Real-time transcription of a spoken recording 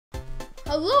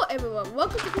Hello everyone,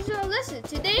 welcome to Krishna Lesson.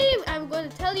 Today I'm going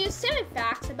to tell you 7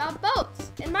 facts about boats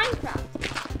in Minecraft.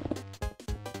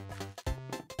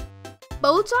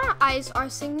 Boats on ice are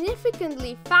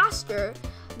significantly faster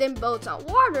than boats on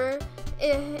water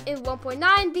in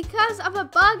 1.9 because of a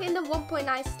bug in the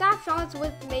 1.9 snapshots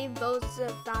which made boats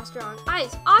faster on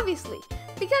ice. Obviously,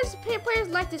 because players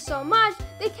liked it so much,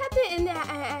 they kept it in the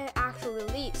actual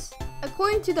release.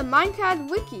 According to the Minecraft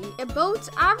wiki, a boat's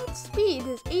average speed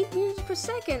is 8 meters per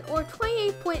second or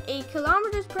 28.8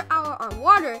 kilometers per hour on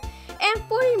water and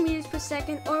 40 meters per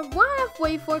second or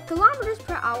 144 kilometers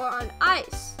per hour on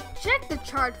ice. Check the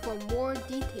chart for more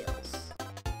details.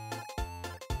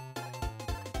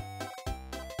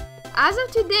 As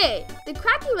of today, the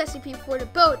crafting recipe for the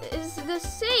boat is the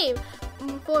same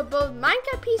for both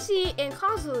Minecraft PC and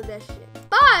Console Edition,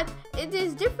 but it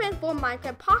is different for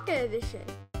Minecraft Pocket Edition.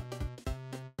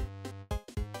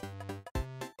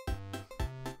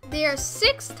 There are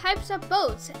 6 types of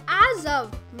boats as of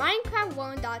Minecraft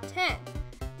 1.10.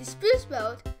 The spruce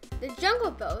boat, the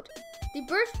jungle boat, the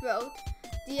birch boat,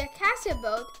 the acacia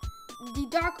boat, the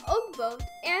dark oak boat,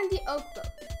 and the oak boat.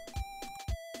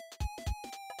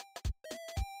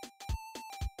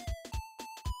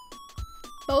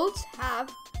 Boats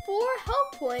have 4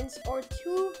 health points or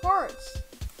 2 hearts.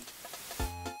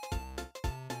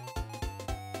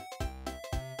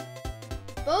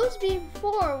 Boats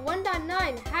before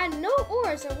 1.9 had no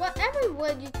oars, and whatever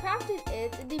wood you crafted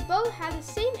it, the boat had the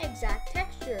same exact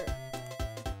texture.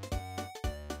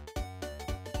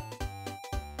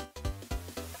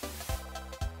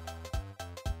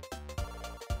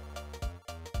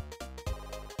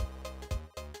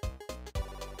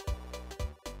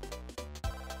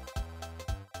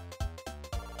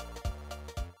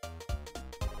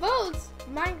 Boats,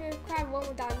 Minecraft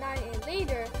 1.9 and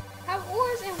later, have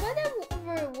oars, and whatever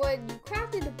wood you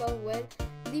crafted the boat with,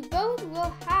 the boat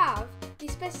will have the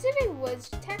specific wood's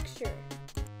texture.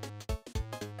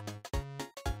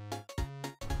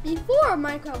 Before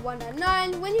Minecraft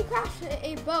 1.9, when you crafted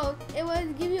a boat, it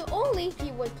would give you only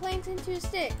 3 wood planks and 2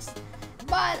 sticks.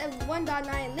 But at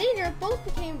 1.9 later, boats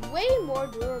became way more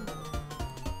durable.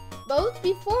 Boats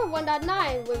before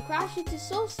 1.9 would crash into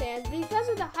soul sand. Because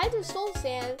of the height of soul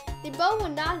sand, the boat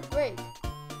would not break.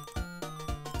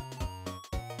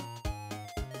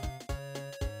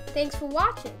 Thanks for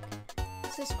watching.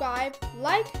 Subscribe,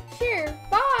 like, share.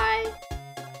 Bye!